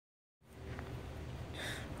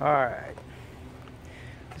Alright,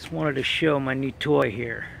 just wanted to show my new toy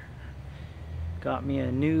here. Got me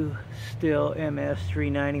a new Stihl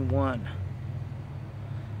MS391.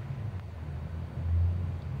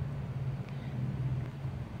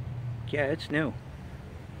 Yeah, it's new.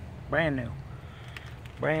 Brand new.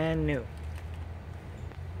 Brand new.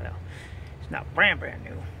 Well, it's not brand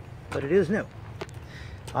new, but it is new.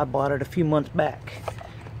 I bought it a few months back.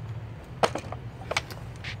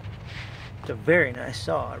 It's a very nice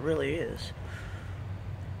saw, it really is.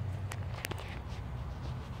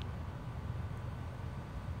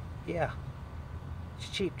 Yeah, it's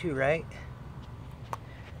cheap too, right?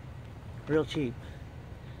 Real cheap.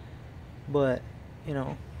 But, you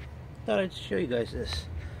know, thought I'd show you guys this.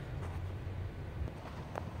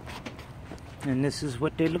 And this is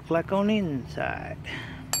what they look like on the inside.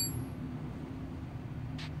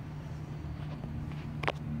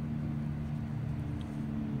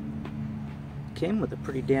 Came with a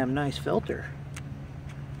pretty damn nice filter.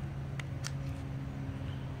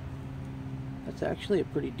 That's actually a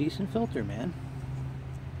pretty decent filter, man.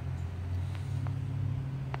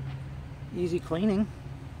 Easy cleaning.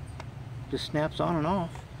 Just snaps on and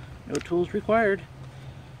off. No tools required.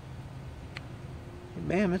 And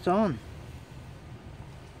bam, it's on.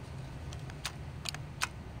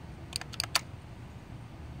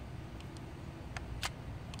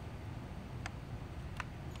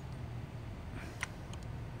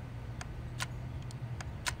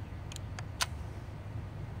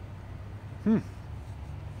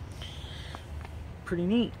 Pretty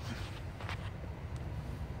neat.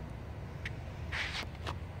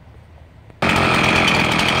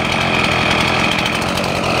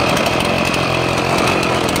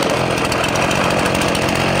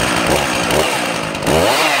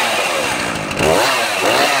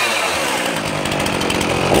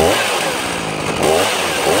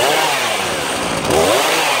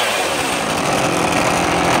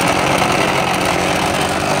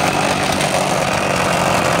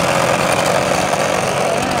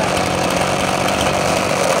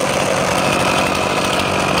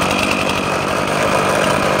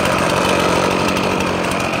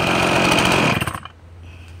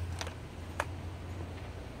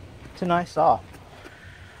 It's a nice saw.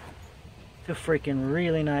 It's a freaking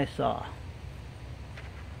really nice saw.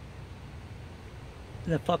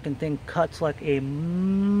 The fucking thing cuts like a you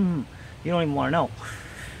don't even want to know.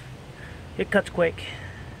 It cuts quick.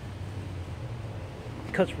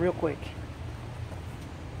 It cuts real quick.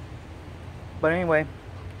 But anyway,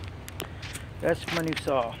 that's my new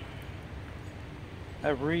saw. I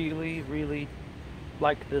really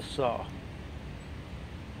like this saw.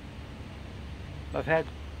 I've had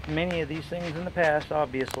many of these things in the past,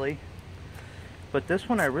 obviously, but this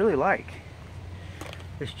one I really like.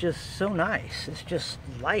 It's just so nice. It's just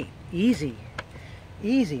light, easy,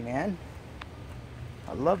 man.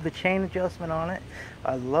 I love the chain adjustment on it.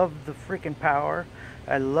 I love the freaking power.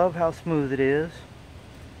 I love how smooth it is,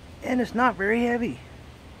 and it's not very heavy.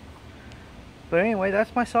 But anyway,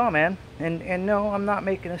 that's my saw, man. And no, I'm not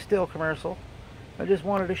making a Stihl commercial. I just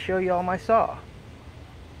wanted to show you all my saw.